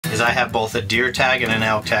is I have both a deer tag and an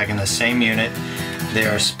elk tag in the same unit. They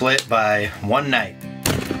are split by one night.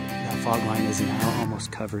 That fog line is now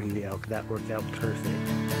almost covering the elk. That worked out perfect.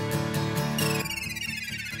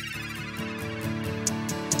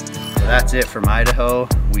 So that's it from Idaho.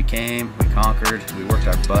 We came, we conquered, we worked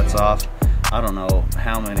our butts off. I don't know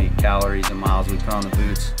how many calories and miles we put on the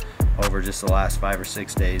boots over just the last 5 or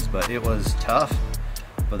 6 days, but it was tough.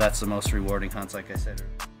 But that's the most rewarding hunts, like I said.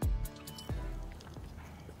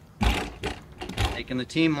 Making the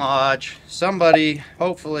team lodge. Somebody,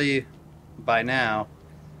 hopefully by now,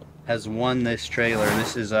 has won this trailer.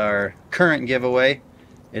 This is our current giveaway.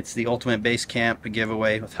 It's the Ultimate Base Camp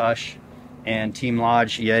giveaway with Hush and Team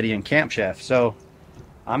Lodge, YETI, and Camp Chef. So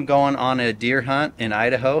I'm going on a deer hunt in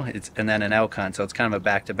Idaho, and then an elk hunt. So it's kind of a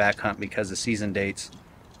back-to-back hunt because the season dates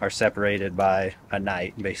are separated by a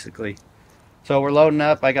night, basically. So we're loading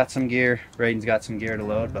up. I got some gear. Braden's got some gear to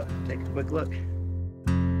load, but take a quick look.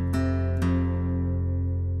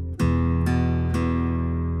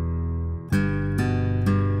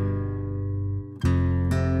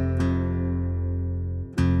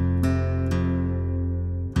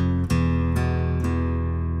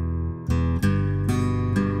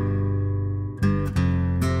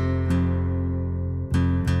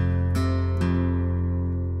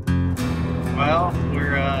 Well,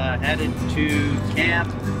 we're headed to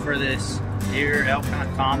camp for this deer elk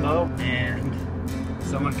hunt combo, and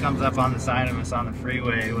someone comes up on the side of us on the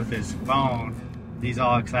freeway with his phone. He's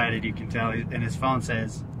all excited, you can tell, and his phone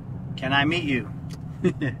says, "Can I meet you?"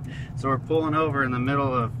 So we're pulling over in the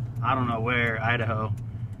middle of, I don't know where, Idaho,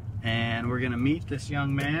 and we're gonna meet this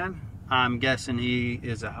young man. I'm guessing he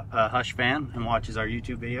is a Hush fan and watches our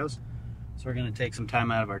YouTube videos. So we're gonna take some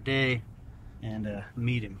time out of our day and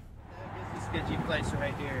meet him. This sketchy place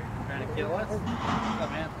right here, trying to kill us. What's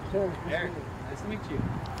up, man? Sure. Eric, nice to meet you.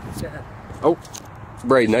 Yeah. Oh,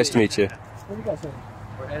 Braden, nice to meet you. What do you guys say?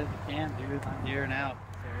 We're headed to camp, dude. I'm deer and out.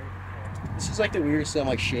 This is like the weirdest I'm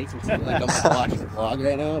like shaking. Like I'm like watching the vlog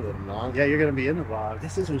right now, but I'm not. Yeah, you're gonna be in the vlog.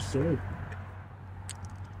 This is absurd.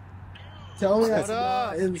 Tell me that's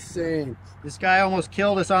not insane. This guy almost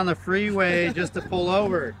killed us on the freeway just to pull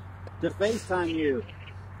over to FaceTime you.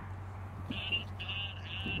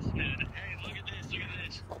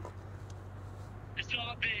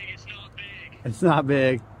 It's not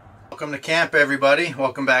big. Welcome to camp, everybody.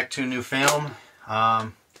 Welcome back to a new film.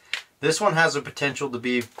 This one has the potential to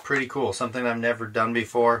be pretty cool, something I've never done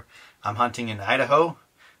before. I'm hunting in Idaho.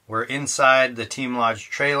 We're inside the Team Lodge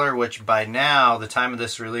trailer, which by now, the time of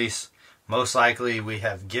this release, most likely we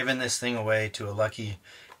have given this thing away to a lucky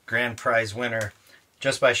grand prize winner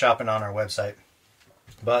just by shopping on our website.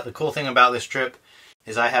 But the cool thing about this trip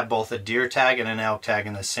is I have both a deer tag and an elk tag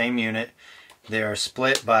in the same unit. They are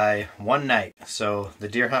split by one night. So the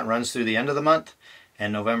deer hunt runs through the end of the month,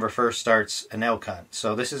 and November 1st starts an elk hunt.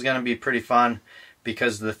 So this is going to be pretty fun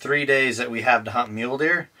because the 3 days that we have to hunt mule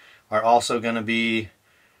deer are also going to be,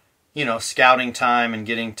 you know, scouting time and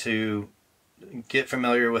getting to get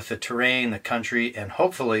familiar with the terrain, the country, and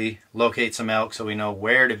hopefully locate some elk so we know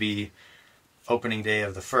where to be opening day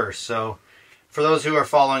of the 1st. So for those who are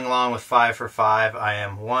following along with 5 for 5, I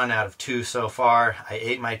am 1 out of 2 so far. I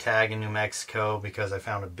ate my tag in New Mexico because I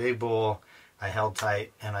found a big bull. I held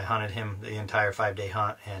tight and I hunted him the entire 5-day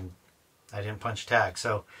hunt and I didn't punch a tag.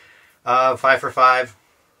 So 5 for 5,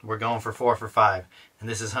 we're going for 4 for 5. And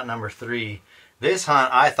this is hunt number 3. This hunt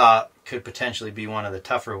I thought could potentially be one of the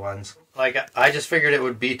tougher ones. Like, I just figured it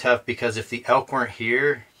would be tough because if the elk weren't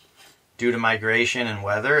here due to migration and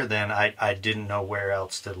weather, then I didn't know where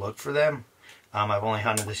else to look for them. I've only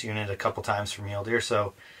hunted this unit a couple times for mule deer,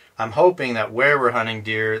 so I'm hoping that where we're hunting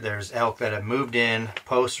deer, there's elk that have moved in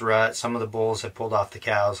post-rut. Some of the bulls have pulled off the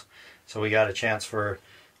cows, so we got a chance for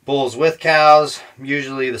bulls with cows,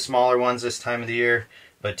 usually the smaller ones this time of the year,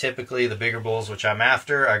 but typically the bigger bulls, which I'm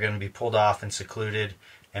after, are going to be pulled off and secluded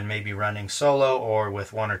and maybe running solo or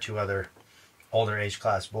with 1 or 2 other older age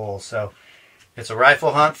class bulls. So it's a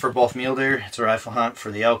rifle hunt for both mule deer. It's a rifle hunt for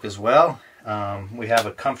the elk as well. We have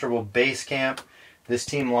a comfortable base camp. This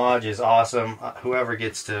Team Lodge is awesome. Whoever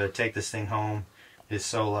gets to take this thing home is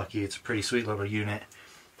so lucky. It's a pretty sweet little unit.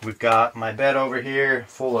 We've got my bed over here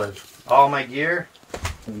full of all my gear.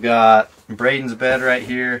 We've got Braden's bed right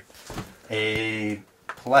here. A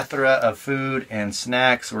plethora of food and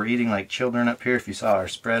snacks. We're eating like children up here if you saw our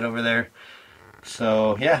spread over there.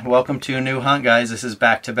 So yeah, welcome to a new hunt, guys. This is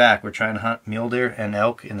back to back. We're trying to hunt mule deer and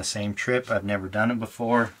elk in the same trip. I've never done it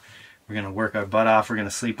before. We're going to work our butt off. We're going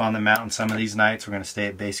to sleep on the mountain some of these nights. We're going to stay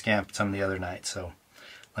at base camp some of the other nights. So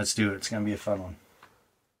let's do it. It's going to be a fun one.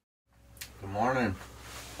 Good morning.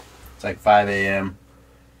 It's like 5 a.m.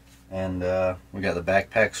 And we got the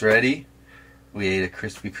backpacks ready. We ate a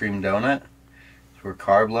Krispy Kreme donut. So we're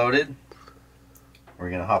carb loaded. We're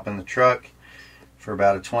gonna hop in the truck for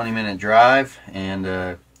about a 20-minute drive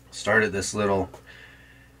and start at this little,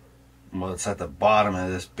 well, it's at the bottom of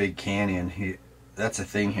this big canyon. That's a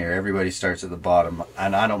thing here. Everybody starts at the bottom,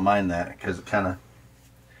 and I don't mind that because it kind of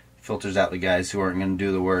filters out the guys who aren't going to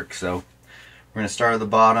do the work. So we're going to start at the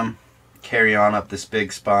bottom, carry on up this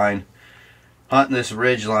big spine, hunting this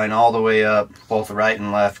ridge line all the way up, both right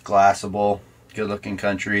and left, glassable, good looking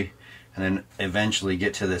country, and then eventually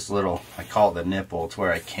get to this little, I call it the nipple. It's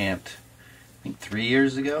where I camped, I think 3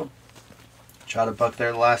 years ago. Shot a buck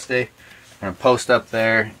there the last day. We're going to post up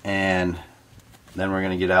there, and then we're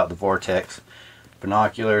going to get out the vortex,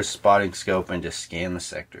 binoculars, spotting scope, and just scan the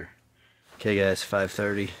sector. Okay guys,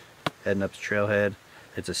 5:30, heading up the trailhead.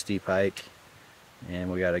 It's a steep hike,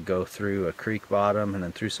 and we got to go through a creek bottom and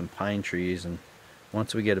then through some pine trees, and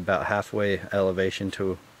once we get about halfway elevation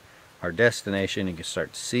to our destination, you can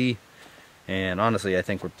start to see. And honestly, I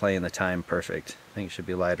think we're playing the time perfect. I think it should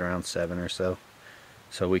be light around 7 or so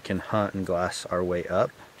we can hunt and glass our way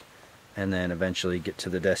up, and then eventually get to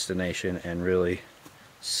the destination and really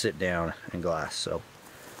sit down and glass. So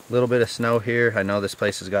a little bit of snow here. I know this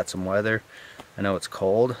place has got some weather. I know it's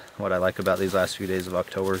cold. What I like about these last few days of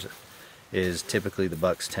October is typically the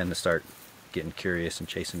bucks tend to start getting curious and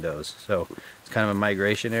chasing does. So it's kind of a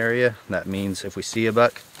migration area. That means if we see a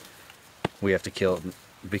buck, we have to kill it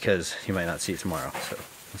because you might not see it tomorrow. So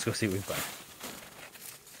let's go see what we find.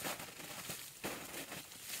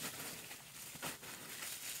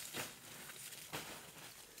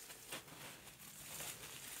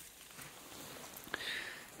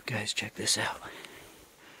 Guys, check this out.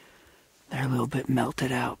 They're a little bit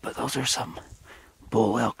melted out, but those are some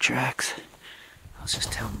bull elk tracks. I was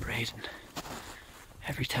just telling Braden,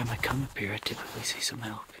 every time I come up here I typically see some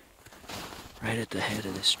elk right at the head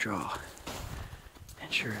of this draw.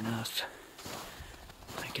 And sure enough,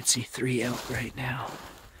 I can see 3 elk right now,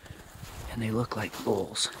 and they look like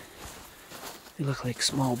bulls. They look like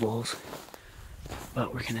small bulls,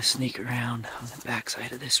 but we're gonna sneak around on the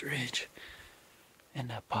backside of this ridge and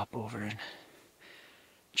pop over and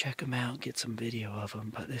check them out, get some video of them.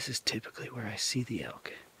 But this is typically where I see the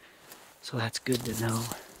elk, so that's good to know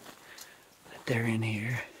that they're in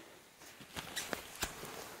here.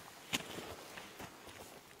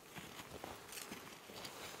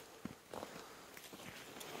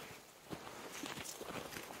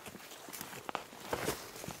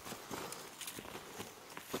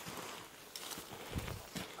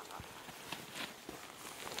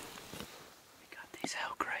 These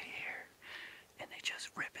elk right here, and they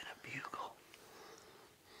just rip in a bugle.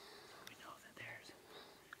 We know that there's,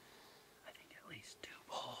 I think, at least 2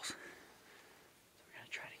 bulls. So we're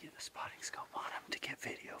gonna try to get the spotting scope on them to get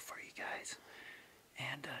video for you guys,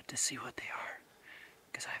 and to see what they are,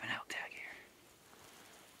 because I have an elk tag here.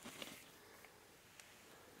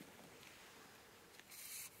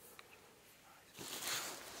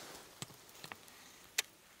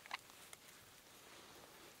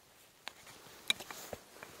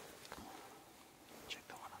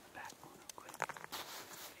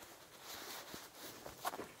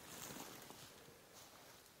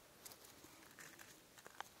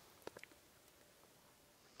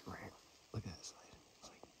 Look at that slide. It's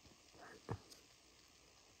like hurt.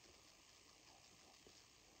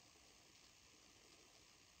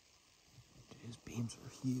 Dude, his beams are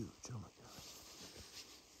huge. Oh my god.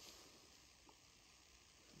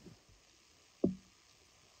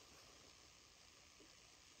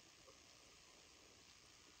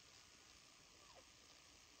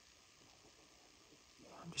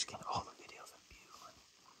 I'm just getting all the video of him bugling.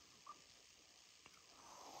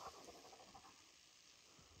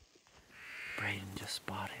 Braden just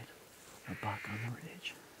spotted a buck on the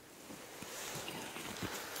ridge.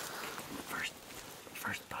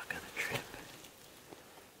 First buck of the trip.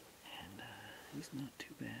 And he's not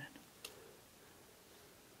too bad.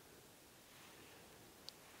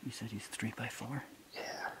 You said he's 3x4?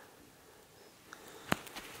 Yeah.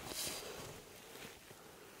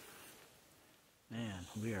 Man,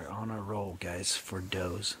 we are on a roll, guys, for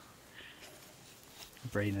does.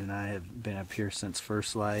 Braden and I have been up here since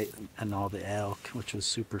first light and all the elk, which was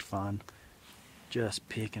super fun. Just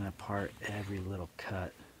picking apart every little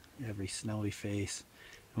cut, every snowy face.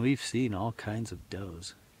 And we've seen all kinds of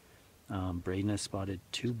does. Braden has spotted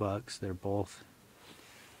 2 bucks. They're both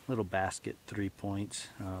little basket 3 points.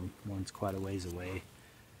 One's quite a ways away.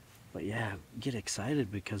 But yeah, get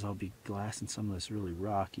excited because I'll be glassing some of this really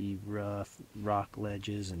rocky, rough rock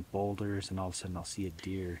ledges and boulders, and all of a sudden I'll see a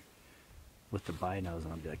deer with the binos,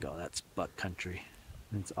 and I'll be like, oh, that's buck country.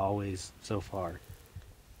 And it's always, so far,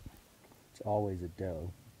 it's always a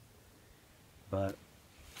doe. But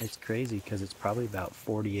it's crazy because it's probably about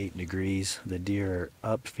 48 degrees. The deer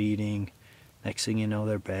are up feeding. Next thing you know,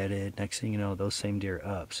 they're bedded. Next thing you know, those same deer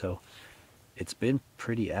are up. So it's been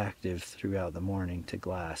pretty active throughout the morning to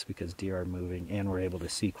glass because deer are moving, and we're able to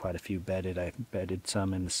see quite a few bedded. I bedded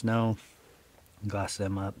some in the snow, glassed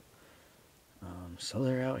them up. So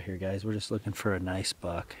they're out here, guys. We're just looking for a nice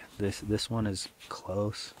buck. This one is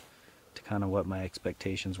close to kind of what my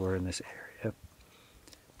expectations were in this area.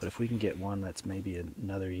 But if we can get one that's maybe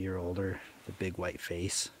another year older, the big white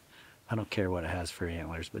face, I don't care what it has for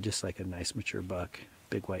antlers, but just like a nice mature buck,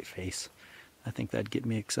 big white face, I think that'd get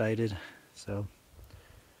me excited. So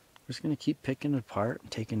we're just gonna keep picking it apart,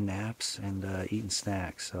 taking naps, and eating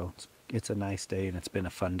snacks. So it's a nice day, and it's been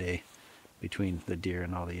a fun day between the deer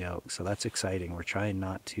and all the elk. So that's exciting. We're trying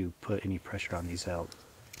not to put any pressure on these elk.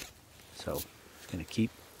 So gonna keep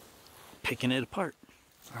picking it apart.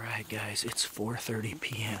 All right, guys, it's 4:30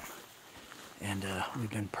 p.m. and we've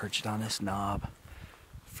been perched on this knob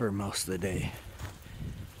for most of the day.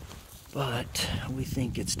 But we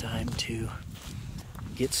think it's time to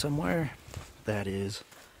get somewhere that is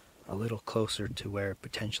a little closer to where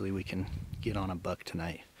potentially we can get on a buck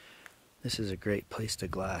tonight. This is a great place to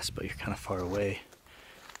glass, but you're kind of far away.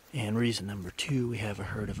 And reason number two, we have a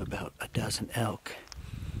herd of about a dozen elk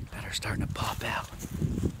that are starting to pop out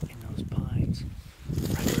in those pines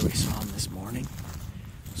right where we saw them this morning.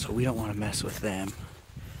 So we don't want to mess with them.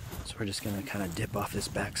 So we're just going to kind of dip off this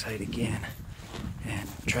backside again and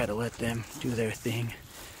try to let them do their thing.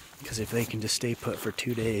 Because if they can just stay put for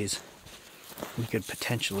 2 days, we could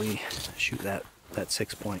potentially shoot that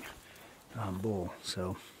 6-point bull.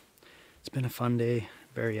 So it's been a fun day,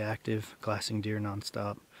 very active, glassing deer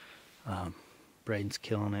nonstop. Braden's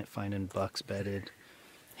killing it, finding bucks bedded.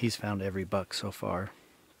 He's found every buck so far.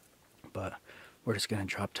 But we're just going to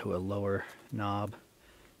drop to a lower knob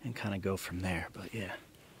and kind of go from there. But yeah,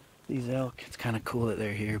 these elk, it's kind of cool that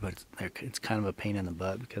they're here, but it's kind of a pain in the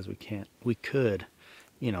butt because we could,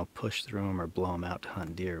 you know, push through them or blow them out to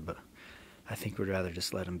hunt deer, but I think we'd rather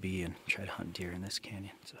just let them be and try to hunt deer in this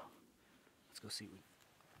canyon. So let's go see.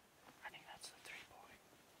 I think that's the 3-point.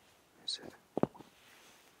 Yes, sir.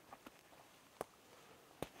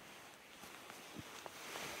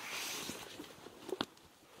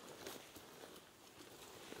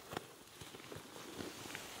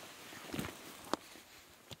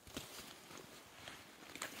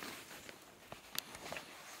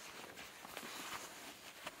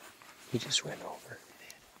 He just went over.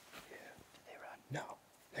 Yeah. Did they run? No,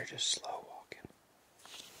 they're just slow walking.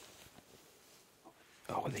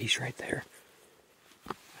 Oh, and he's right there.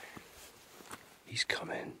 He's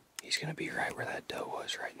coming. He's gonna be right where that doe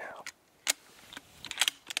was right now.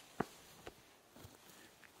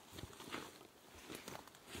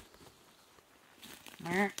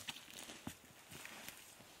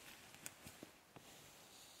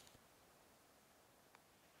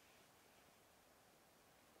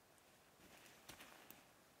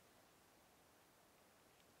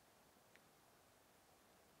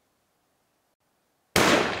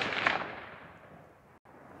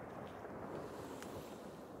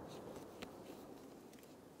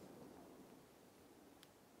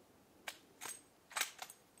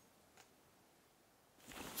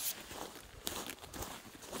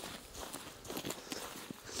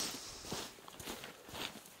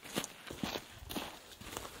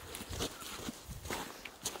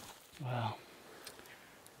 Well,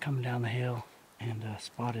 coming down the hill and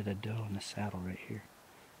spotted a doe in the saddle right here.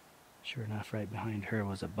 Sure enough, right behind her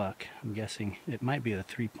was a buck. I'm guessing it might be the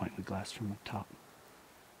 3-point we glassed from the top.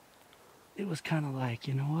 It was kind of like,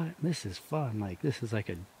 you know what, this is fun. Like, this is like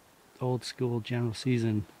a old school general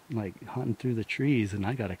season, like hunting through the trees, and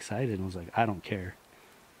I got excited and was like, I don't care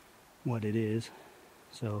what it is.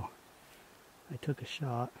 So I took a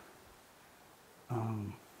shot.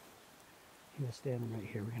 He was standing right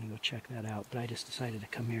here. We're gonna go check that out, but I just decided to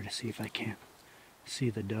come here to see if I can't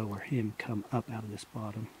see the doe or him come up out of this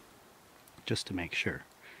bottom, just to make sure.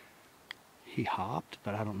 He hopped,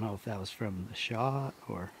 but I don't know if that was from the shot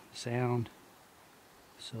or the sound,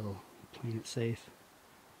 so playing it safe.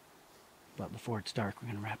 But before it's dark, we're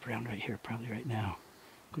gonna wrap around right here, probably right now,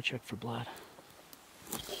 go check for blood.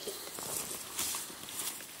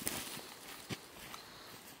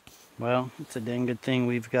 Well, it's a dang good thing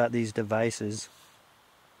we've got these devices.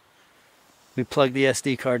 We plugged the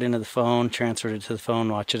SD card into the phone, transferred it to the phone,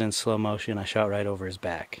 watched it in slow motion. I shot right over his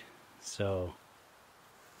back. So,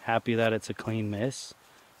 happy that it's a clean miss.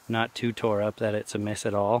 Not too tore up that it's a miss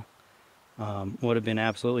at all. Would have been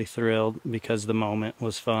absolutely thrilled because the moment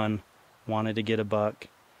was fun. wanted to get a buck,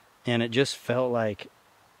 and it just felt like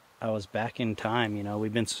I was back in time. You know,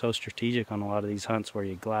 we've been so strategic on a lot of these hunts where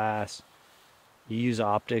you glass, you use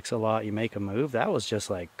optics a lot, you make a move. That was just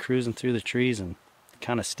like cruising through the trees and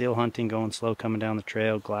kind of still hunting, going slow, coming down the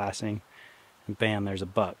trail, glassing, and bam, there's a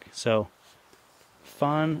buck. So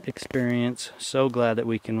fun experience. So glad that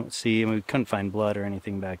we can see, and we couldn't find blood or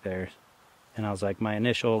anything back there. And I was like, my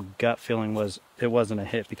initial gut feeling was it wasn't a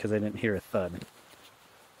hit because I didn't hear a thud.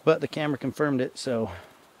 But the camera confirmed it, so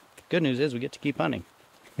good news is we get to keep hunting.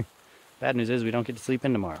 Bad news is we don't get to sleep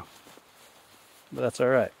in tomorrow. But that's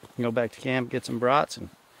alright. We can go back to camp, get some brats, and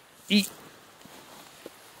eat.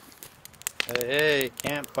 Hey,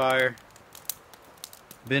 campfire.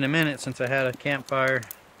 Been a minute since I had a campfire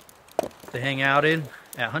to hang out in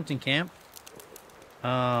at hunting camp.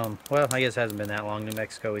 Well, I guess it hasn't been that long. New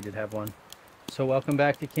Mexico, we did have one. So welcome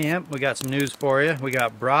back to camp. We got some news for you. We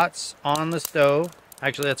got brats on the stove.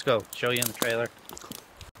 Actually, let's go show you in the trailer.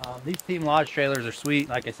 These Team Lodge trailers are sweet.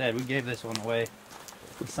 Like I said, we gave this one away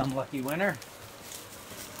to some lucky winner.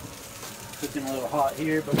 Cooking a little hot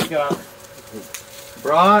here, but we got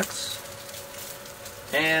brats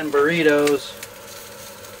and burritos.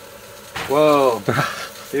 Whoa,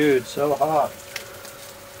 dude, so hot.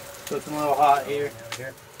 Cooking a little hot here.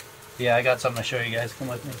 Yeah, I got something to show you guys. Come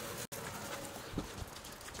with me.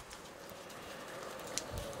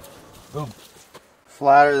 Boom.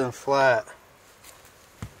 Flatter than flat.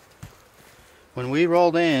 When we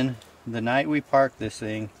rolled in, the night we parked this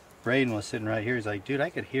thing, Braden was sitting right here. He's like, dude, I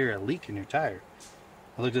could hear a leak in your tire.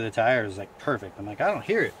 I looked at the tire, it was like perfect. I'm like, I don't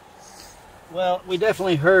hear it. Well, we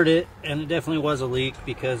definitely heard it, and it definitely was a leak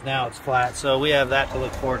because now it's flat. So we have that to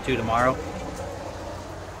look forward to tomorrow.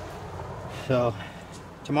 So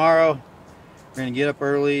tomorrow, we're gonna get up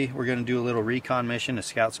early. We're gonna do a little recon mission to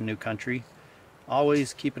scout some new country.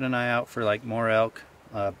 Always keeping an eye out for like more elk,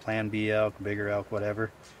 plan B elk, bigger elk,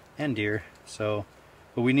 whatever, and deer. So,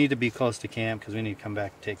 but we need to be close to camp because we need to come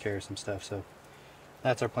back and take care of some stuff. So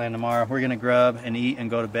that's our plan tomorrow. We're gonna grub and eat and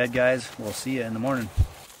go to bed, guys. We'll see you in the morning.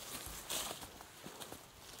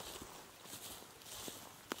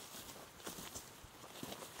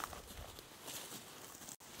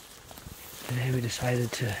 Today we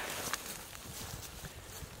decided to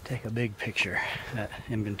take a big picture at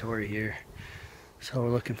inventory here. So we're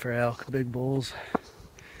looking for elk, big bulls,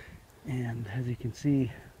 and as you can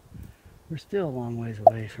see, we're still a long ways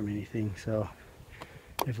away from anything. So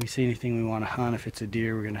if we see anything we want to hunt, if it's a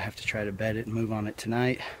deer, we're gonna have to try to bed it and move on it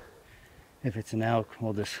tonight. If it's an elk,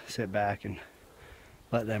 we'll just sit back and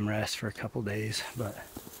let them rest for a couple days. But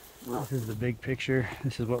this is the big picture.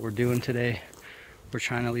 This is what we're doing today. We're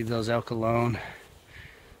trying to leave those elk alone.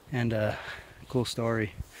 And cool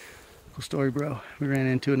story, bro. We ran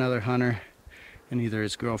into another hunter and either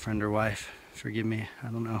his girlfriend or wife, forgive me, I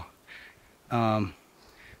don't know.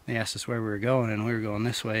 They asked us where we were going, and we were going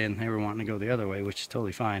this way, and they were wanting to go the other way, which is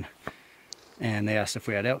totally fine. And they asked if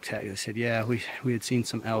we had elk tag. They said, yeah, we had seen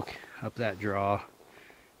some elk up that draw,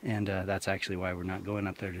 and that's actually why we're not going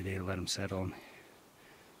up there today, to let them settle. And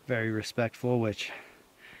very respectful, which,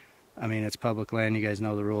 I mean, it's public land, you guys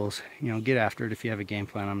know the rules. You know, get after it if you have a game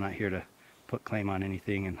plan. I'm not here to put claim on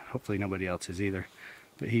anything, and hopefully nobody else is either.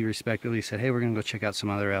 But he respectfully said, hey, we're gonna go check out some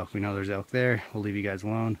other elk. We know there's elk there. We'll leave you guys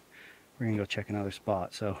alone. We're gonna go check another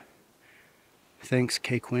spot. So thanks,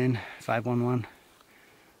 K Quinn 511.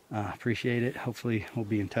 Appreciate it. Hopefully we'll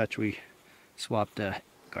be in touch. We swapped Garmin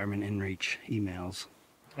InReach emails.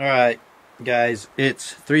 All right, guys,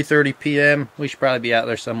 it's 3:30 p.m. We should probably be out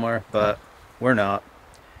there somewhere, but we're not.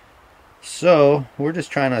 So we're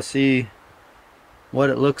just trying to see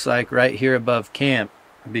what it looks like right here above camp,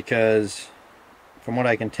 because from what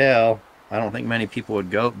I can tell, I don't think many people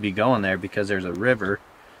would be going there because there's a river,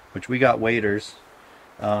 which we got waders,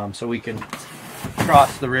 so we can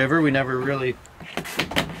cross the river. We never really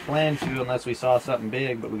planned to unless we saw something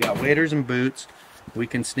big, but we got waders and boots. We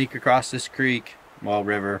can sneak across this creek, well,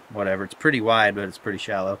 river, whatever. It's pretty wide, but it's pretty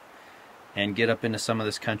shallow, and get up into some of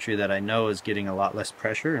this country that I know is getting a lot less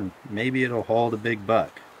pressure, and maybe it'll hold a big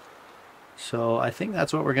buck. So I think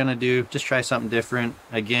that's what we're gonna do. Just try something different.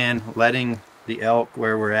 Again, letting the elk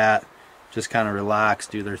where we're at just kind of relax,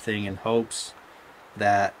 do their thing, in hopes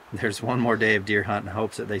that there's one more day of deer hunt, in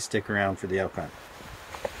hopes that they stick around for the elk hunt.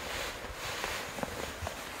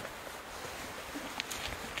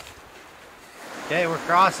 Okay, we're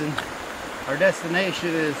crossing. Our destination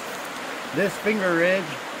is this finger ridge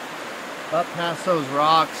up past those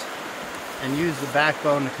rocks, and use the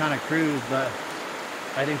backbone to kind of cruise, but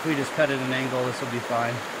I think if we just cut at an angle, this will be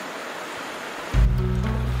fine.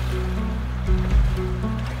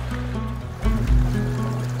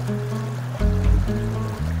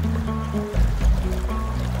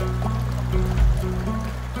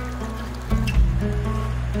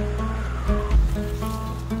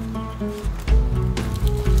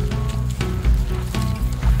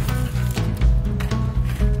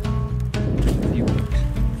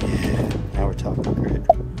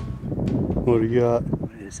 What do you got?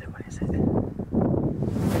 What is it? What is it?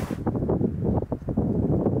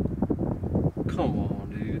 Come on,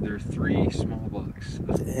 dude. There are 3 small bucks.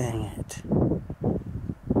 Dang it.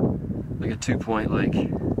 Like a 2-point, like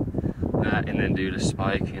that, and then dude, a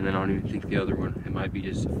spike, and then I don't even think the other one. It might be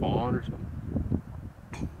just a fawn or something.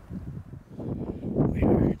 We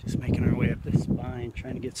are just making our way up this spine,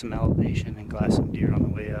 trying to get some elevation and glass some deer on the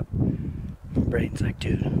way up. Braden's like,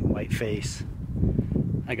 dude, white face.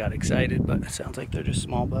 I got excited, but it sounds like they're just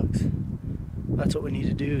small bucks. That's what we need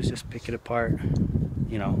to do, is just pick it apart,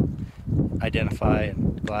 you know, identify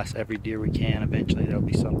and glass every deer we can. Eventually there'll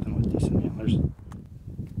be something with decent antlers.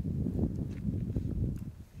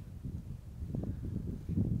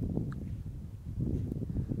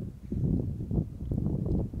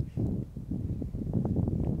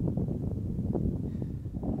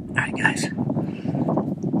 Alright guys,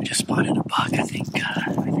 we just spotted a buck. I think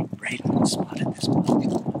Braden spotted this buck.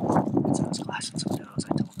 Because I was glassing some does, I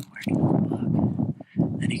told him where he got the buck.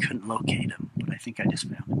 Then he couldn't locate him, but I think I just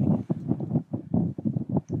found him again.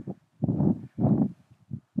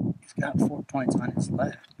 He's got 4 points on his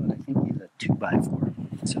left, but I think he's a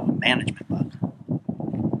 2x4. So a management buck.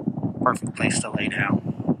 Perfect place to lay down.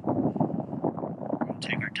 We're gonna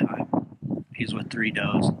take our time. He's with 3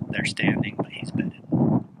 does. They're standing, but he's bedded.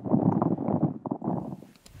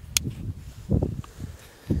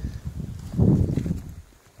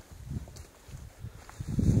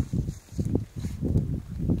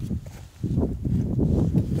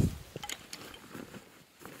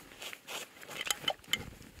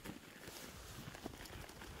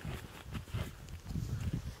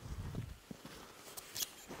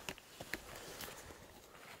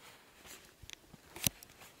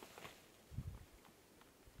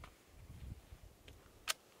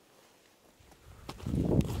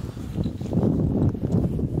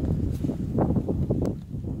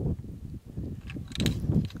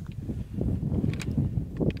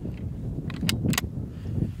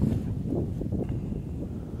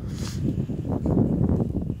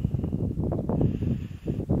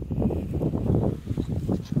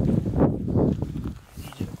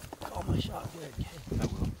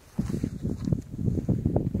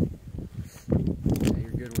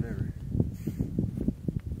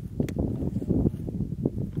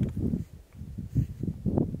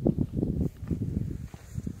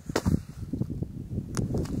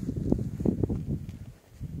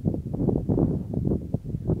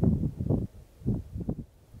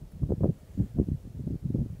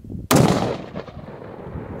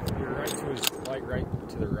 Right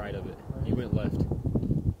to the right of it. He went left.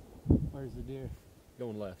 Where's the deer?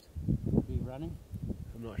 Going left. Be running?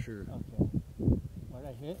 I'm not sure. Okay. Where'd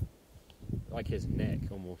I hit? Like his neck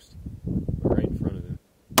almost. Right in front of him.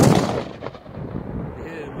 You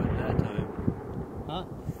hit him at that time. Huh?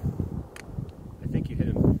 I think you hit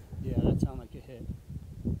him. Yeah, that sounded like a hit.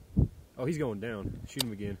 Oh, he's going down. Shoot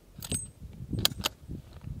him again.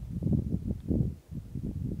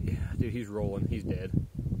 Yeah, dude, he's rolling. He's dead.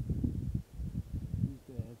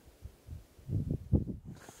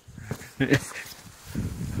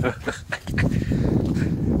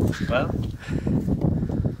 Well,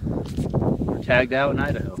 we're tagged out in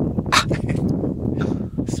Idaho.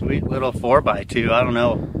 Sweet little 4x2. I don't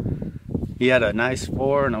know. He had a nice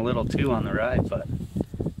 4 and a little 2 on the right, but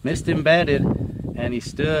missed him bedded, and he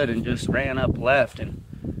stood and just ran up left and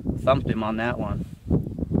thumped him on that one.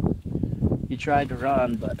 He tried to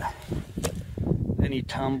run, but then he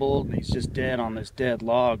tumbled, and he's just dead on this dead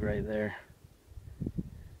log right there.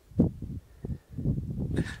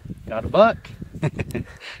 Got a buck.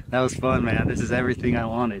 That was fun, man. This is everything I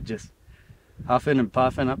wanted. Just huffing and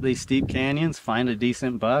puffing up these steep canyons, find a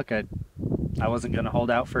decent buck. I wasn't going to hold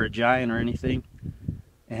out for a giant or anything.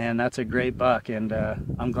 And that's a great buck, and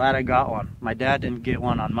I'm glad I got one. My dad didn't get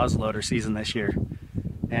one on muzzleloader season this year.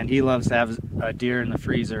 And he loves to have a deer in the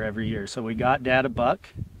freezer every year. So we got Dad a buck.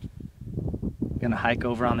 Gonna hike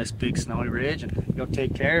over on this big snowy ridge and go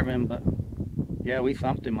take care of him. But yeah, we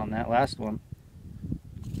thumped him on that last one.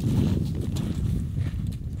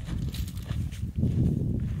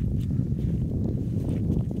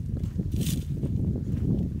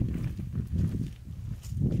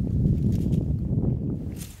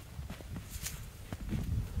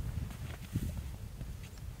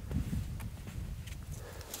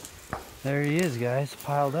 There he is, guys,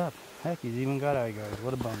 piled up. Heck, he's even got eye guards.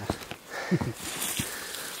 What a bonus.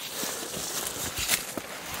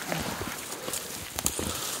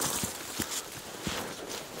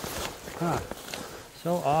 Huh.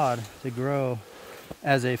 So odd to grow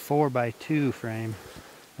as a 4x2 frame.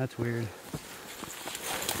 That's weird.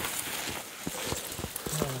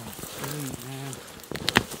 Oh, sweet, man.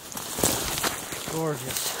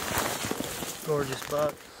 Gorgeous, gorgeous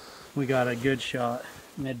buck. We got a good shot,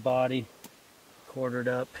 mid body, quartered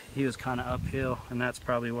up. He was kind of uphill, and that's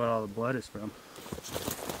probably what all the blood is from.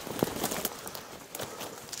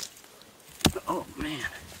 Oh man,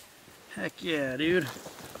 heck yeah, dude.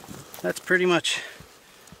 That's pretty much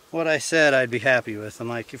what I said I'd be happy with. I'm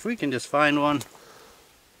like, if we can just find one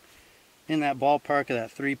in that ballpark of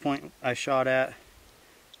that 3-point I shot at,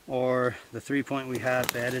 or the 3-point we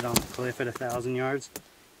had bedded on the cliff at 1,000 yards,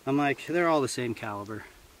 I'm like, they're all the same caliber,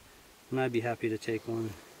 and I'd be happy to take one.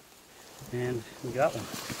 And we got one.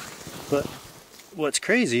 But what's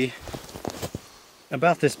crazy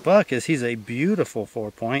about this buck is he's a beautiful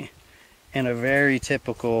 4-point and a very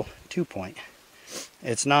typical 2-point.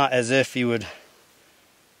 It's not as if he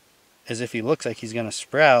looks like he's gonna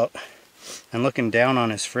sprout. And looking down on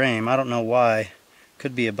his frame, I don't know why,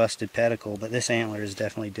 could be a busted pedicle, but this antler is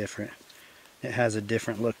definitely different. It has a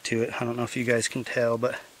different look to it. I don't know if you guys can tell,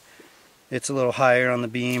 but it's a little higher on the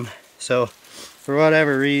beam. So for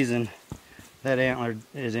whatever reason, that antler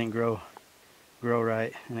didn't grow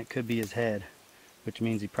right, and it could be his head, which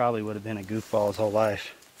means he probably would have been a goofball his whole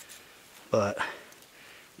life. But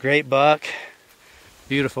great buck,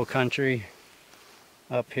 beautiful country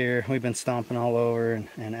up here. We've been stomping all over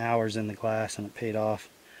and hours in the glass, and it paid off.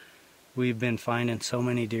 We've been finding so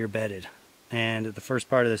many deer bedded, and at the first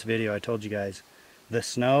part of this video I told you guys the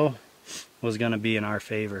snow was going to be in our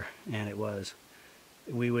favor, and it was.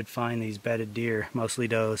 We would find these bedded deer, mostly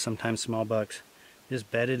does, sometimes small bucks,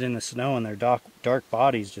 just bedded in the snow, and their dark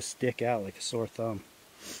bodies just stick out like a sore thumb.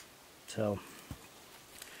 So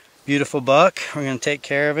beautiful buck. We're going to take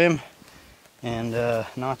care of him and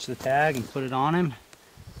notch the tag and put it on him.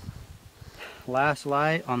 Last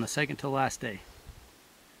light on the second to last day.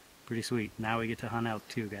 Pretty sweet. Now we get to hunt elk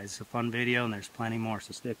too, guys. It's a fun video, and there's plenty more,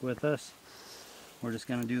 so stick with us. We're just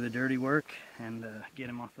going to do the dirty work and get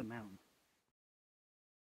him off the mountain.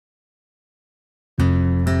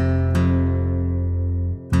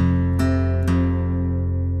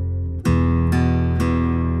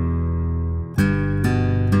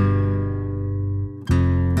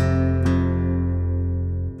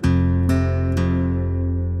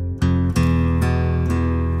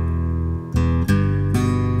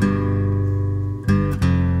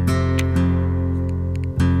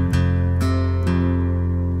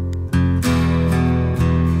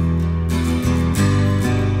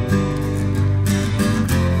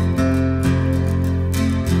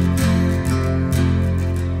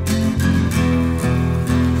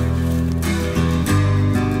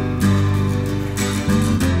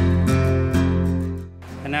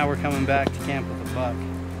 Now we're coming back to camp with a buck.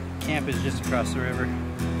 Camp is just across the river.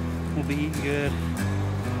 We'll be eating good.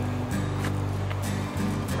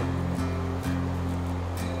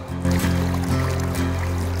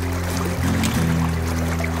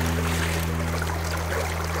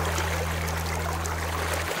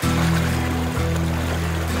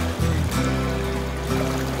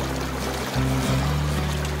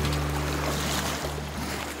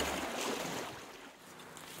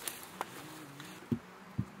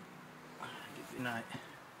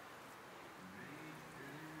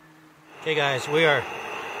 Okay guys, we are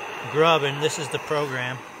grubbing. This is the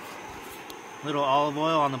program. Little olive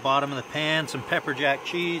oil on the bottom of the pan, some pepper jack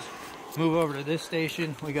cheese. Move over to this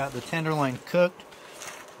station. We got the tenderloin cooked,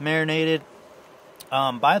 marinated.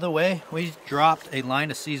 By the way, we dropped a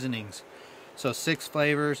line of seasonings. So 6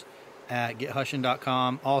 flavors at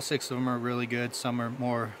gethushin.com. All 6 of them are really good. Some are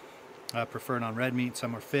more preferred on red meat,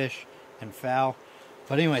 some are fish and fowl.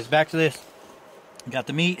 But anyways, back to this. We got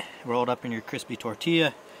the meat rolled up in your crispy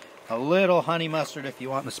tortilla. A little honey mustard if you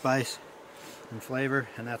want the spice and flavor,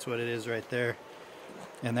 and that's what it is right there.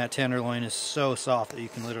 And that tenderloin is so soft that you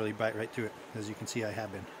can literally bite right through it. As you can see, I have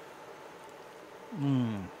been.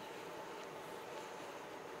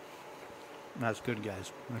 That's good,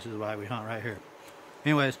 guys. This is why we hunt right here.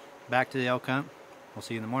 Anyways, back to the elk hunt. We'll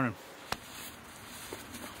see you in the morning.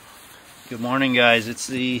 Good morning, guys. It's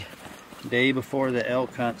the day before the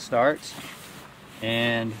elk hunt starts,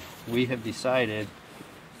 and we have decided,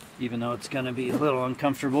 even though it's going to be a little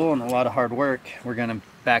uncomfortable and a lot of hard work, we're going to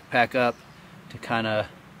backpack up to kind of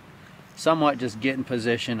somewhat just get in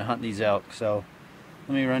position to hunt these elk. So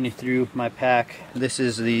let me run you through my pack. This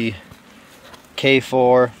is the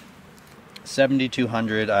K4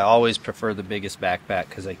 7200. I always prefer the biggest backpack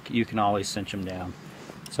because you can always cinch them down.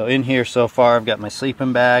 So in here so far I've got my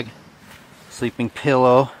sleeping bag, sleeping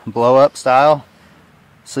pillow blow up style,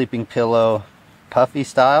 sleeping pillow puffy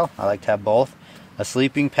style. I like to have both. A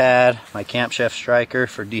sleeping pad, my Camp Chef striker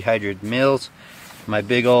for dehydrated meals, my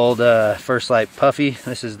big old First Lite puffy.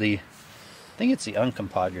 This is the, I think it's the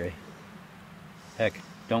Uncompadre. Heck,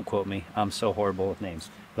 don't quote me. I'm so horrible with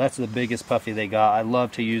names. That's the biggest puffy they got. I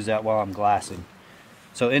love to use that while I'm glassing.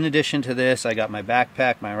 So in addition to this, I got my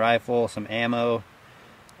backpack, my rifle, some ammo,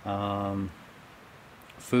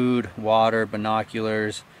 food, water,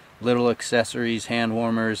 binoculars, little accessories, hand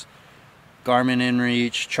warmers, Garmin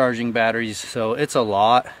inReach, charging batteries. So it's a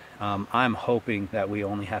lot. I'm hoping that we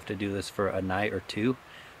only have to do this for a night or two,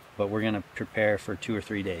 but we're going to prepare for 2 or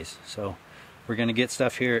 3 days. So we're going to get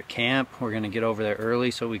stuff here at camp. We're going to get over there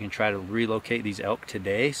early so we can try to relocate these elk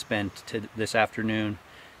today, spend this afternoon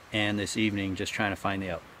and this evening just trying to find the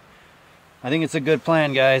elk. I think it's a good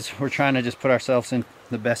plan, guys. We're trying to just put ourselves in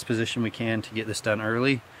the best position we can to get this done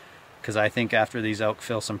early, because I think after these elk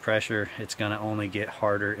feel some pressure, it's going to only get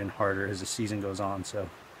harder and harder as the season goes on. So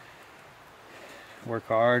work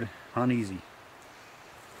hard, hunt easy.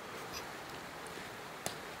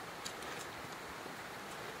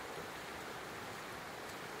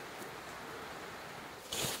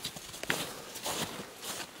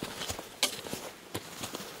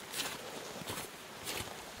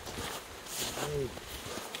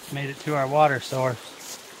 Made it to our water source.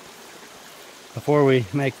 Before we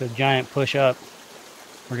make the giant push up,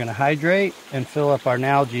 we're going to hydrate and fill up our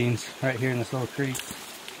Nalgene's right here in this little creek.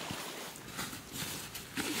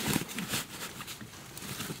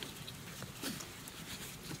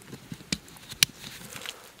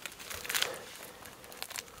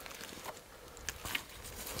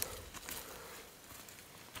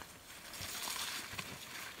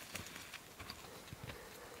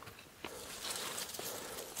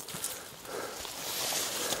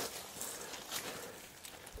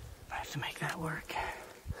 To make that work.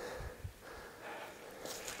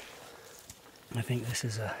 I think this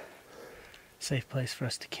is a safe place for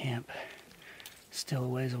us to camp. Still a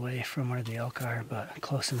ways away from where the elk are, but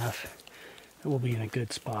close enough that we'll be in a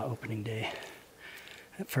good spot opening day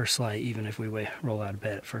at first light, even if we roll out of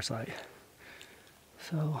bed at first light.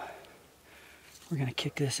 So we're gonna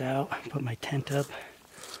kick this out, put my tent up.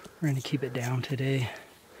 We're gonna keep it down today.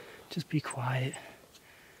 Just be quiet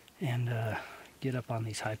and get up on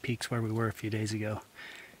these high peaks where we were a few days ago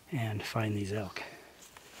and find these elk.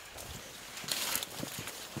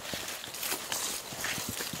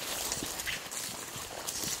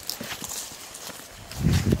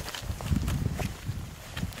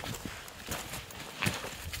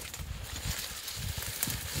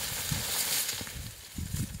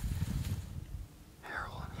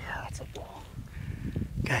 Yeah, that's a bull.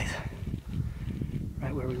 Guys,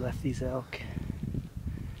 right where we left these elk,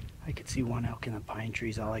 I could see one elk in the pine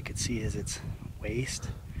trees. All I could see is its waist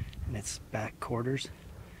and its back quarters.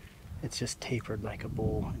 It's just tapered like a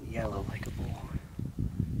bull and yellow like a bull.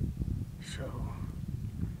 So,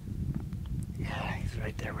 yeah, he's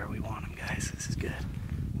right there where we want him, guys. This is good.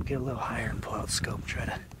 We'll get a little higher and pull out the scope, try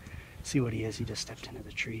to see what he is. He just stepped into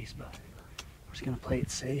the trees, but we're just gonna play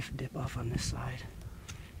it safe, dip off on this side,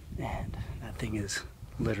 and that thing is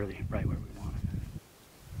literally right where we want it.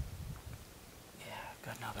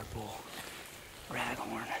 Got another bull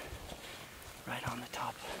raghorn right on the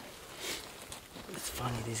top. It's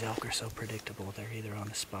funny, these elk are so predictable. They're either on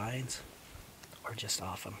the spines or just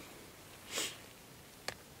off them.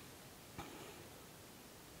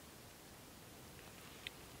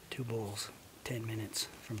 Two bulls, 10 minutes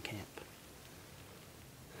from camp.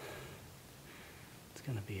 It's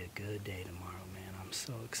gonna be a good day tomorrow, man. I'm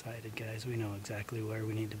so excited, guys. We know exactly where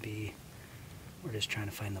we need to be. We're just trying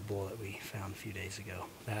to find the bull that we found a few days ago.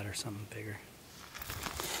 That or something bigger.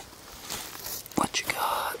 What you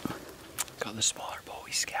got? Got the smaller bull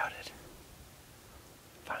we scouted.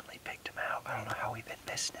 Finally picked him out. I don't know how we've been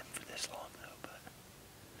missing him for this long though, but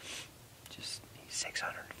just he's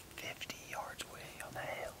 650 yards away on the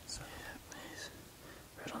hill. So. Yeah, he's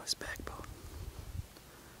right on his backbone.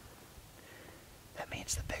 That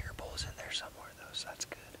means the bigger bull's in there somewhere though, so that's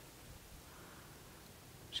good.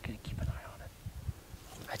 Just gonna keep an eye on it.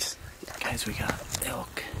 Guys, we got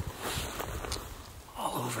elk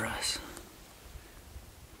all over us.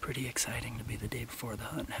 Pretty exciting to be the day before the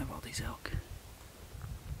hunt and have all these elk.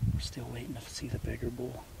 We're still waiting to see the bigger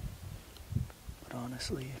bull. But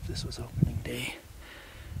honestly, if this was opening day,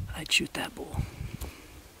 I'd shoot that bull.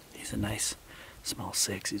 He's a nice small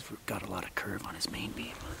 6. He's got a lot of curve on his main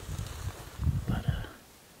beam. But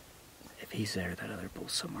if he's there, that other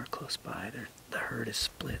bull's somewhere close by. The herd is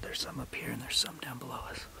split. There's some up here and there's some down below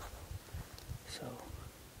us. So,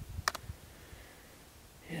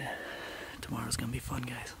 yeah, tomorrow's gonna be fun,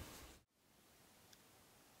 guys.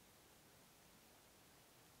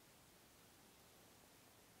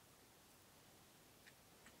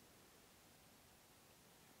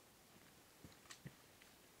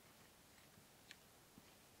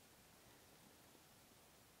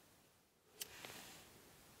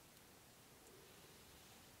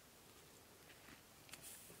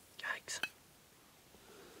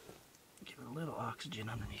 oxygen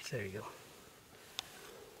underneath. There you go.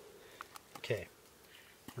 Okay,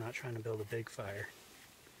 we're not trying to build a big fire,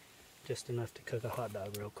 just enough to cook a hot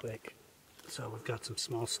dog real quick. So we've got some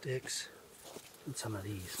small sticks and some of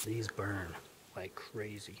these. These burn like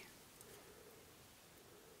crazy.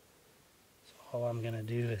 So all I'm gonna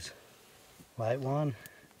do is light one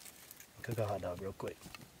and cook a hot dog real quick.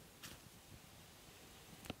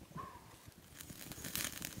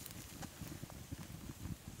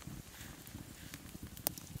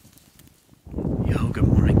 Yo, good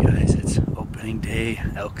morning guys. It's opening day,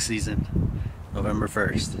 elk season, November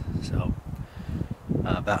 1st. So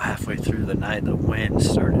about halfway through the night, the wind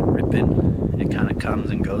started ripping. It kind of comes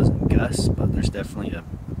and goes in gusts, but there's definitely a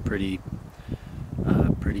pretty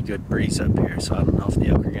good breeze up here. So I don't know if the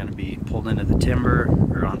elk are going to be pulled into the timber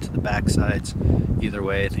or onto the backsides. Either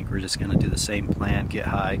way, I think we're just going to do the same plan: get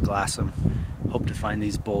high, glass them, hope to find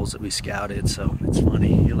these bulls that we scouted. So it's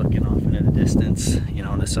funny, you're looking off into the distance, you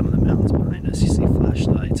know, into some of the mountains behind us. You see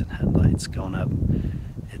flashlights and headlights going up.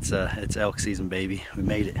 It's elk season, baby. We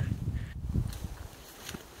made it.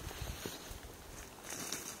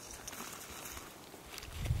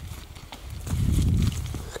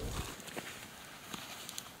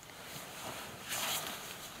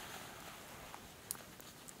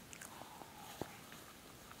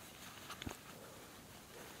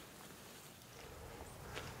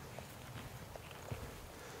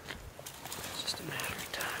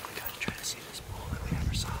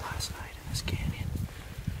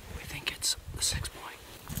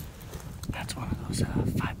 That's one of those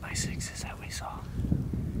 5x6s that we saw.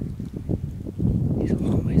 He's a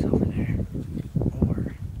long ways over there.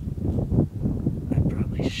 Or I'd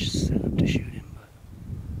probably set up to shoot him, but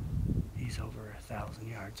he's over 1,000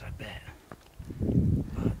 yards, I bet.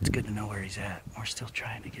 But it's good to know where he's at. We're still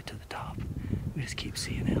trying to get to the top. We just keep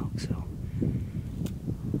seeing elk, so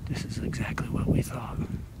this is exactly what we thought.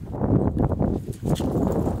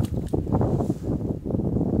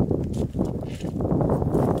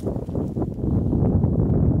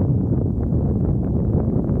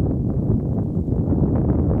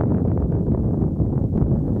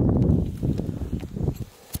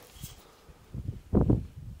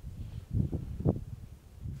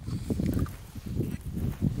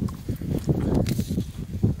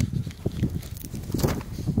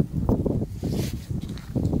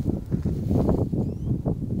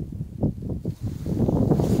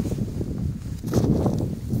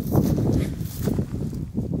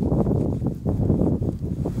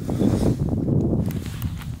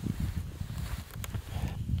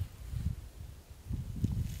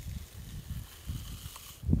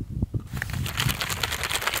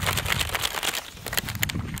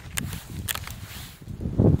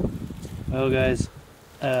 Well guys,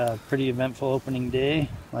 pretty eventful opening day,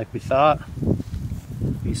 like we thought.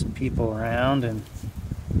 Be some people around, and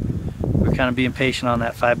we're kind of being patient on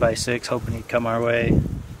that 5x6, hoping he'd come our way.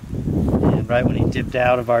 And right when he dipped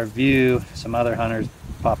out of our view, some other hunters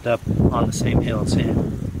popped up on the same hill as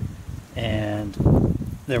him. And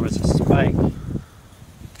there was a spike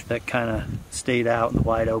that kind of stayed out in the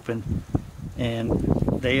wide open. And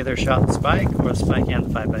they either shot the spike or the spike and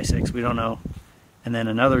the 5x6, we don't know. And then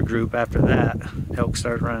another group after that, elk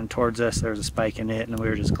started running towards us. There was a spike in it, and we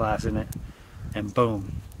were just glassing it. And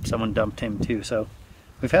boom, someone dumped him too. So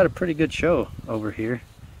we've had a pretty good show over here,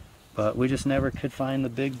 but we just never could find the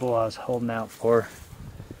big bull I was holding out for.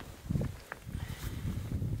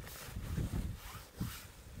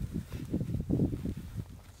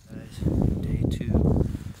 Guys, day 2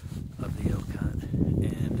 of the elk hunt,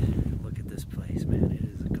 and look at this place, man.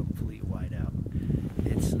 It is a complete whiteout.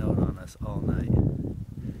 It snowed on us all night.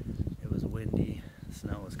 It was windy,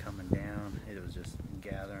 snow was coming down, it was just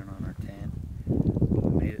gathering on our tent.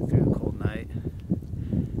 We made it through a cold night.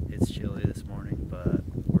 It's chilly this morning, but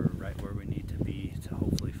we're right where we need to be to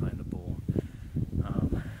hopefully find a bull.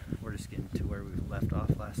 We're just getting to where we left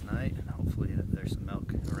off last night, and hopefully there's some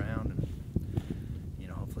elk around, and you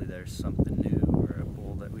know, hopefully there's something new or a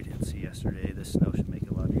bull that we didn't see yesterday. This snow should make it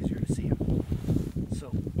a lot easier to see him.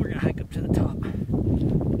 So we're gonna hike up to the top,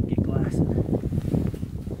 get glassing.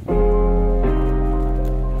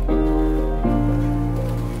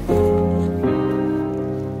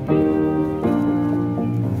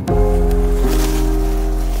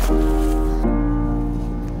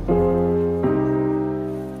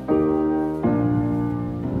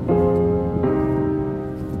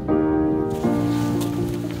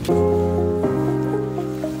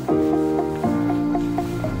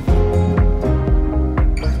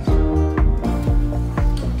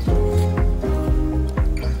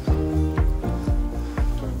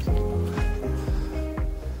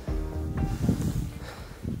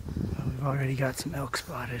 already got some elk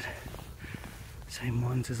spotted. Same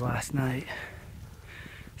ones as last night.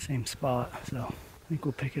 Same spot. So I think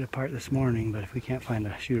we'll pick it apart this morning, but if we can't find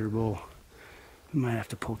a shooter bull, we might have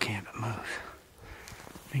to pull camp and move.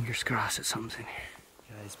 Fingers crossed that something's in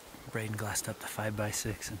here. Guys, Braden glassed up the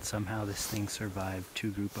 5x6 and somehow this thing survived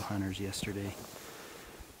 2 group of hunters yesterday.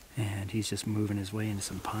 And he's just moving his way into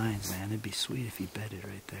some pines, man. It'd be sweet if he bedded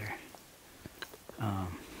right there.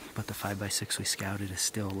 But the 5x6 we scouted is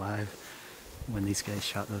still alive. When these guys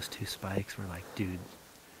shot those 2 spikes, we're like, dude,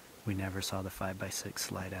 we never saw the 5x6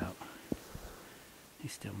 slide out.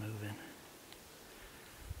 He's still moving.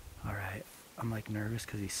 Alright, I'm like nervous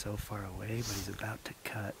because he's so far away, but he's about to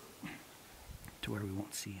cut to where we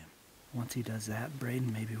won't see him. Once he does that,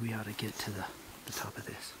 Braden, maybe we ought to get to the top of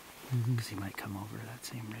this. Because he might come over that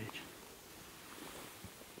same ridge.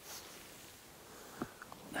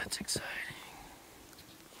 That's exciting.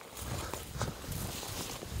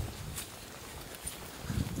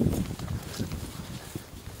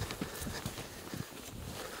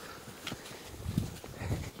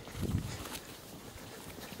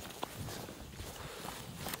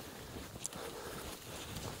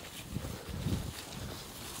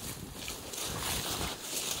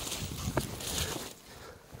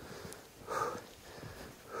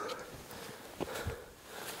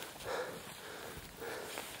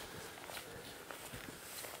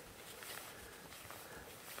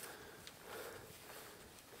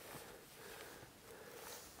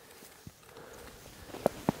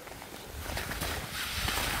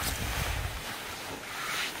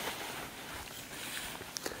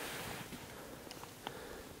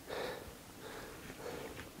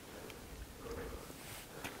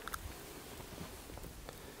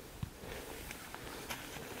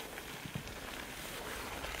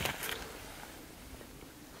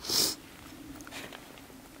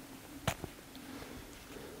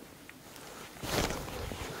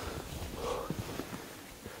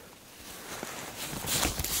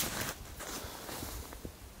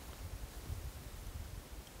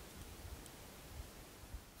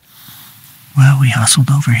 Well, we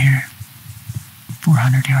hustled over here,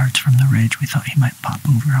 400 yards from the ridge we thought he might pop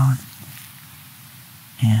over on.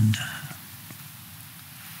 And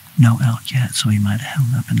no elk yet, so he might have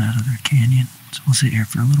held up in that other canyon. So we'll sit here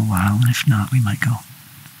for a little while, and if not, we might go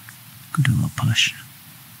do a little push.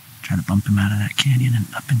 Try to bump him out of that canyon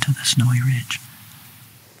and up into the snowy ridge.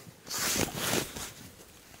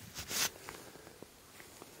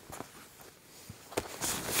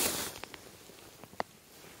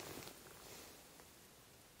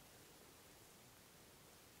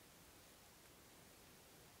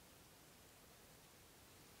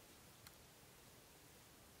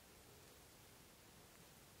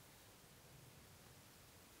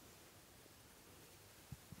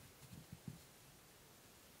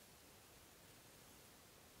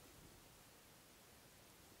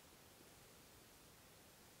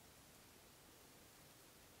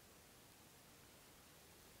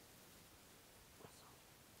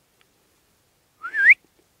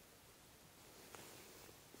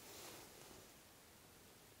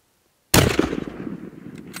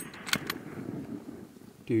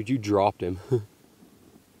 Dude, you dropped him.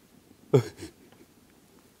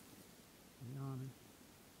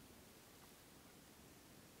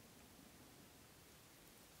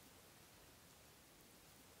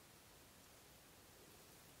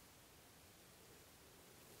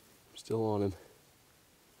 Still on him.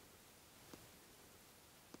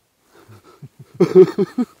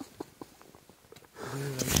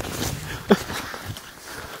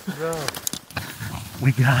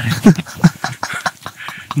 We got it.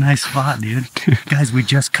 Nice spot, dude. Guys, we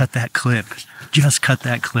just cut that clip. Just cut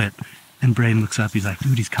that clip. And Braden looks up. He's like,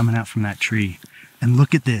 dude, he's coming out from that tree. And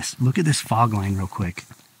look at this. Look at this fog line real quick.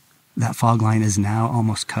 That fog line is now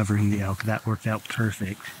almost covering the elk. That worked out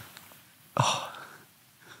perfect. Oh,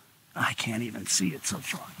 I can't even see it, so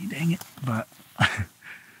foggy, dang it. But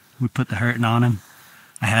we put the hurting on him.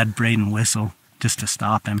 I had Braden whistle just to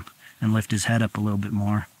stop him and lift his head up a little bit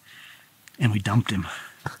more. And we dumped him.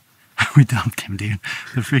 We dumped him, dude.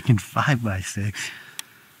 The freaking 5x6.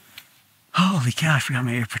 Holy cow, I forgot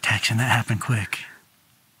my ear protection. That happened quick.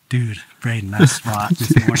 Dude, Braden, nice spot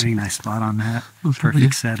this morning. Nice spot on that.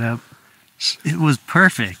 Perfect setup. It was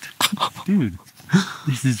perfect. Dude,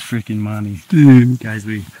 this is freaking money. Dude. Guys,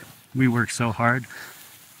 we worked so hard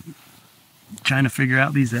trying to figure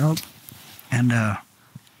out these elk. And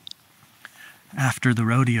after the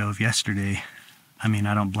rodeo of yesterday, I mean,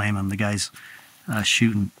 I don't blame them. The guys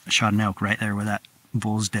shot an elk right there where that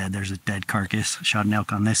bull's dead. There's a dead carcass. Shot an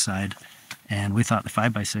elk on this side. And we thought the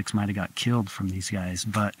 5x6 might have got killed from these guys,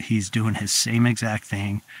 but he's doing his same exact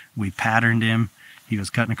thing. We patterned him. He was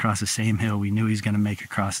cutting across the same hill. We knew he was going to make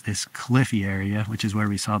across this cliffy area, which is where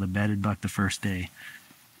we saw the bedded buck the first day.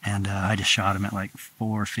 And I just shot him at like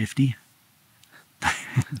 450.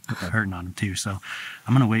 Hurting on him too. So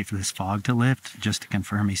I'm going to wait for this fog to lift just to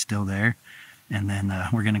confirm he's still there. And then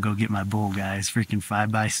we're going to go get my bull, guys. Freaking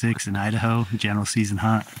 5x6 in Idaho, general season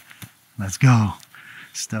hunt. Let's go.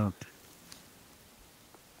 Stoked.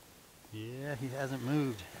 Yeah, he hasn't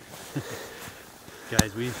moved.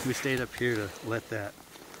 Guys, we stayed up here to let that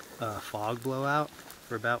fog blow out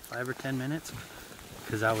for about 5 or 10 minutes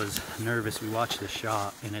because I was nervous. We watched the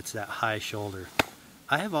shot and it's that high shoulder.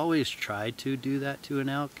 I have always tried to do that to an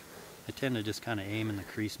elk. I tend to just kind of aim in the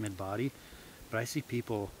crease mid-body, but I see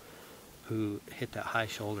people who hit that high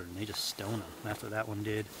shoulder and they just stone them. That's what that one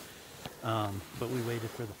did. But we waited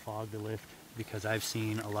for the fog to lift because I've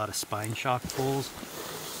seen a lot of spine shock pulls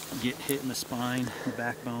get hit in the spine, the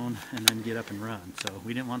backbone, and then get up and run. So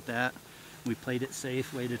we didn't want that. We played it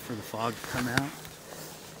safe, waited for the fog to come out,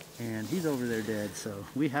 and he's over there dead. So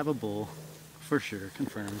we have a bull for sure,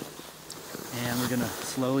 confirmed. And we're gonna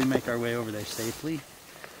slowly make our way over there safely.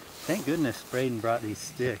 Thank goodness Braden brought these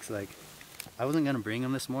sticks. Like, I wasn't gonna bring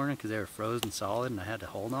them this morning because they were frozen solid and I had to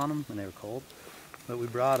hold on them when they were cold. But we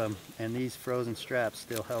brought them, and these frozen straps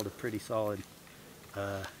still held a pretty solid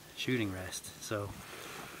shooting rest. So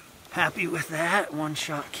happy with that, one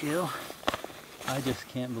shot kill. I just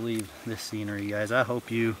can't believe this scenery, guys. I hope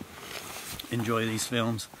you enjoy these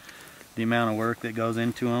films. The amount of work that goes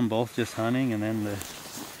into them, both just hunting and then the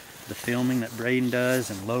filming that Braden does,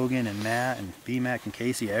 and Logan and Matt and B-Mac and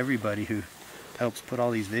Casey, everybody who helps put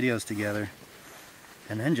all these videos together.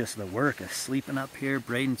 And then just the work of sleeping up here.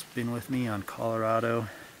 Braden's been with me on Colorado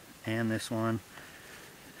and this one.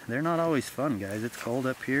 They're not always fun, guys. It's cold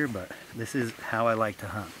up here, but this is how I like to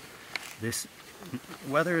hunt. This,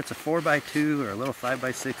 whether it's a 4x2 or a little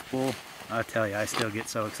 5x6 bull, I tell you, I still get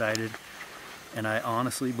so excited. And I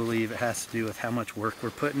honestly believe it has to do with how much work we're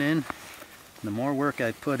putting in. The more work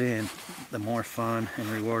I put in, the more fun and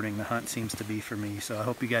rewarding the hunt seems to be for me. So I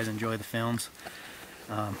hope you guys enjoy the films.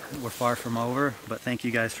 We're far from over, but thank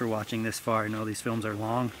you guys for watching this far. I know these films are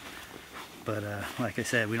long, but like I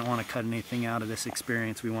said, we don't want to cut anything out of this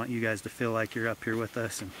experience. We want you guys to feel like you're up here with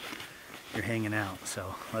us and you're hanging out.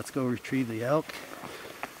 So let's go retrieve the elk.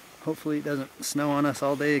 Hopefully it doesn't snow on us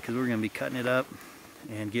all day because we're going to be cutting it up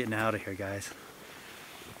and getting out of here, guys.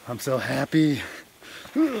 I'm so happy.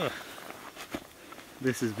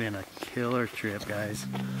 This has been a killer trip, guys.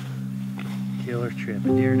 Killer trip. A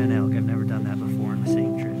deer and an elk. I've never done that before in the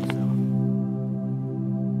same trip, so.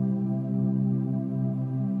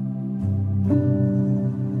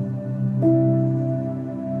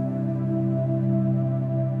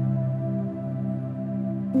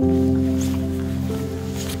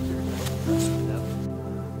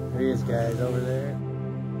 There he is, guys, over there.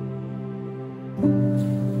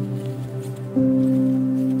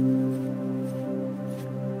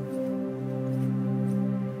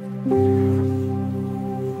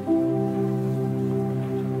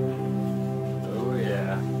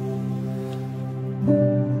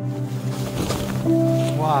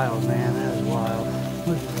 Wild, man, that is wild.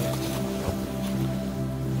 Look at that.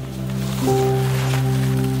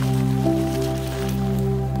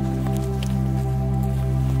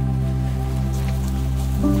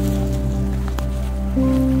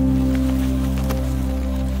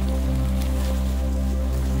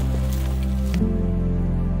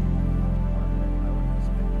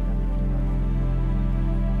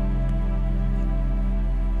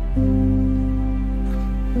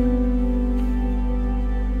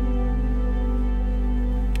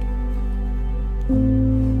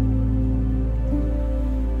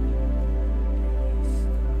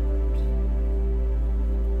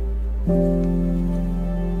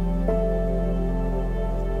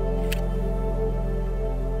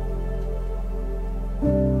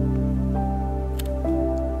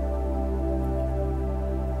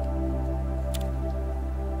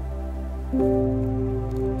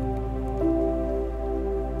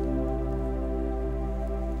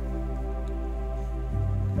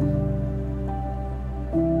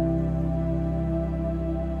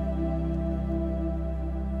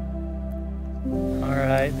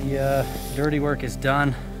 Alright, the dirty work is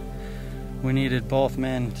done. We needed both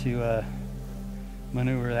men to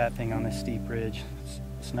maneuver that thing on this steep ridge.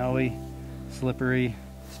 It's snowy, slippery.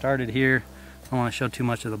 Started here. I don't want to show too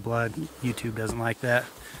much of the blood. YouTube doesn't like that.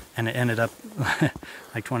 And it ended up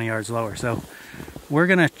like 20 yards lower. So we're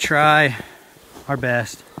going to try our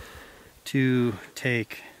best to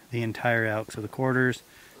take the entire elk. So the quarters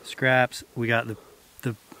scraps. We got the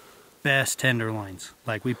best tenderloins.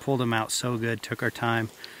 Like, we pulled them out so good, took our time.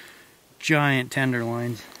 Giant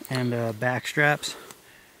tenderloins and back straps,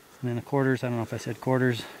 and then the quarters. I don't know if I said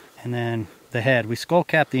quarters. And then the head. We skull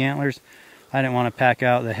capped the antlers. I didn't want to pack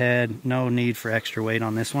out the head. No need for extra weight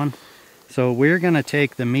on this one. So we're going to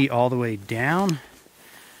take the meat all the way down,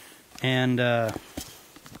 and then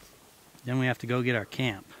we have to go get our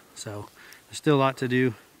camp. So there's still a lot to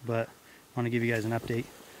do, but I want to give you guys an update.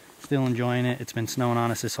 Still enjoying it. It's been snowing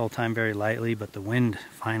on us this whole time very lightly, but the wind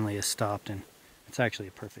finally has stopped, and it's actually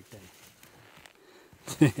a perfect day.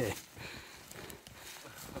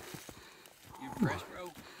 You fresh,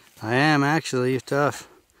 bro? I am, actually. You're tough.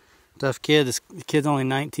 Tough kid. This kid's only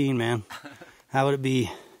 19, man. How would it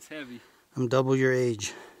be? It's heavy. I'm double your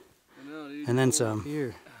age. I know, dude. And then some.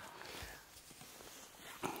 Here.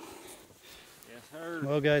 Yes, sir.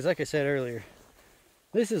 Well, guys, like I said earlier,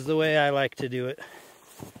 this is the way I like to do it.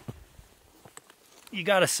 You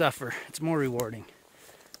gotta suffer. It's more rewarding.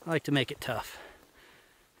 I like to make it tough.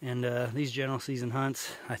 And these general season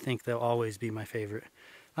hunts, I think they'll always be my favorite.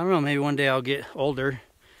 I don't know, maybe one day I'll get older,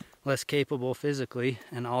 less capable physically,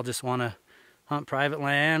 and I'll just want to hunt private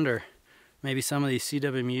land, or maybe some of these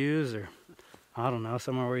CWMUs, or I don't know,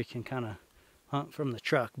 somewhere where you can kind of hunt from the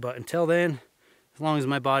truck. But until then, as long as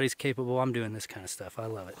my body's capable, I'm doing this kind of stuff. I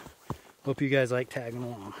love it. Hope you guys like tagging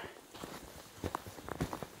along.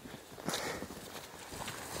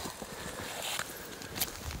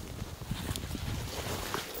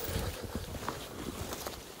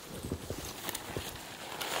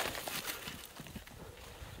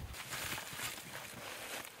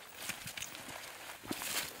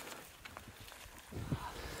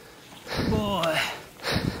 Boy,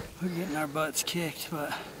 we're getting our butts kicked,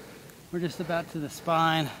 but we're just about to the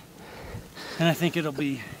spine, and I think it'll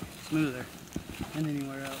be smoother than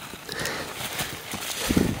anywhere else.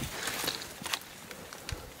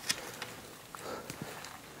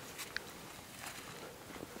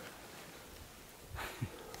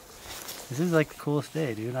 This is like the coolest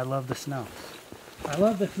day, dude. I love the snow. I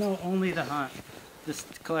love the snow only to hunt.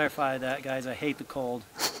 Just to clarify that, guys, I hate the cold.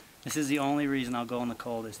 This is the only reason I'll go in the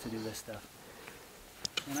cold, is to do this stuff.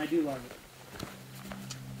 And I do love it.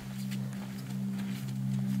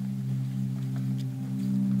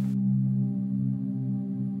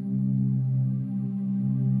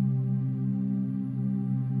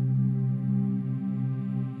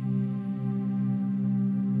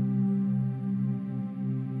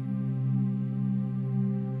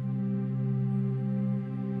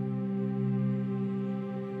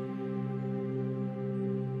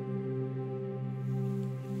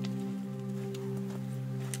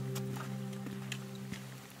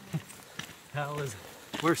 That was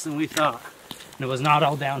worse than we thought. And it was not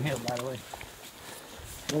all downhill, by the way.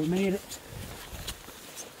 But we made it.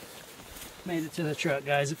 Made it to the truck,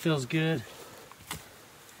 guys. It feels good.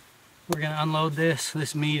 We're gonna unload this.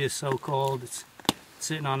 This meat is so cold. It's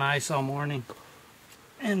sitting on ice all morning.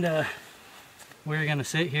 And we're gonna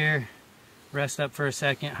sit here, rest up for a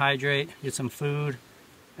second, hydrate, get some food,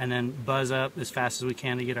 and then buzz up as fast as we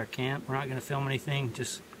can to get our camp. We're not gonna film anything,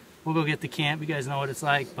 just we'll go get the camp. You guys know what it's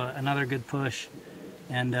like, but another good push.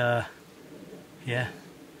 And yeah,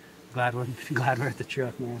 glad we're at the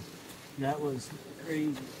truck, man. That was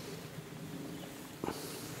crazy.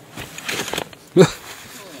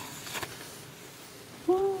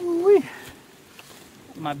 Woo-wee.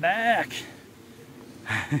 My back.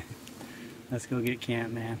 Let's go get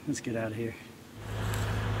camp, man. Let's get out of here.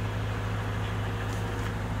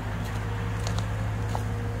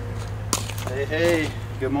 Hey,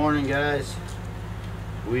 good morning, guys.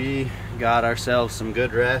 We got ourselves some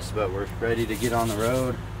good rest, but we're ready to get on the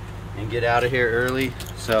road and get out of here early.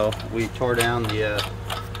 So we tore down the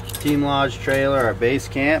Team Lodge trailer, our base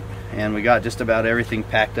camp, and we got just about everything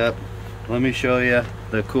packed up. Let me show you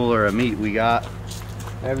the cooler of meat we got.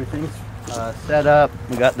 Everything's set up.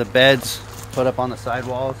 We got the beds put up on the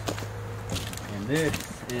sidewalls, and this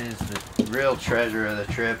is the real treasure of the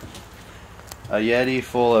trip. A YETI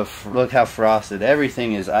full of, look how frosted.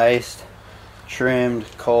 Everything is iced, trimmed,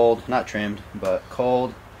 cold. Not trimmed, but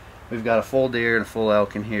cold. We've got a full deer and a full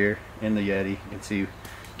elk in here in the YETI. You can see,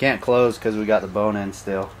 can't close because we got the bone end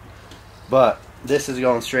still. But this is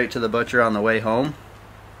going straight to the butcher on the way home.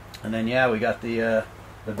 And then yeah, we got the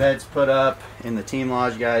beds put up in the Team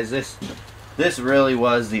Lodge, guys. This really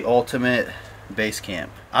was the ultimate base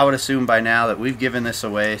camp. I would assume by now that we've given this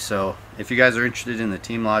away, so if you guys are interested in the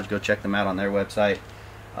Team Lodge, go check them out on their website.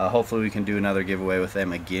 Hopefully we can do another giveaway with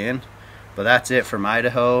them again. But that's it from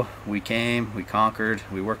Idaho. We came, we conquered,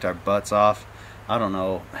 we worked our butts off. I don't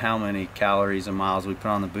know how many calories and miles we put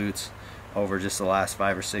on the boots, over just the last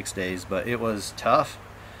 5 or 6 days. But it was tough,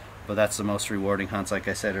 but that's the most rewarding hunts, like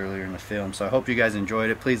I said earlier in the film. So I hope you guys enjoyed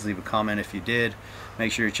it. Please leave a comment if you did.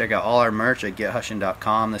 Make sure you check out all our merch at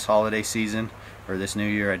gethushin.com this holiday season, or this new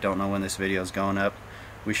year. I don't know when this video is going up.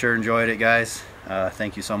 We sure enjoyed it, guys.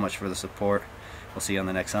 Thank you so much for the support. We'll see you on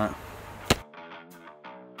the next hunt.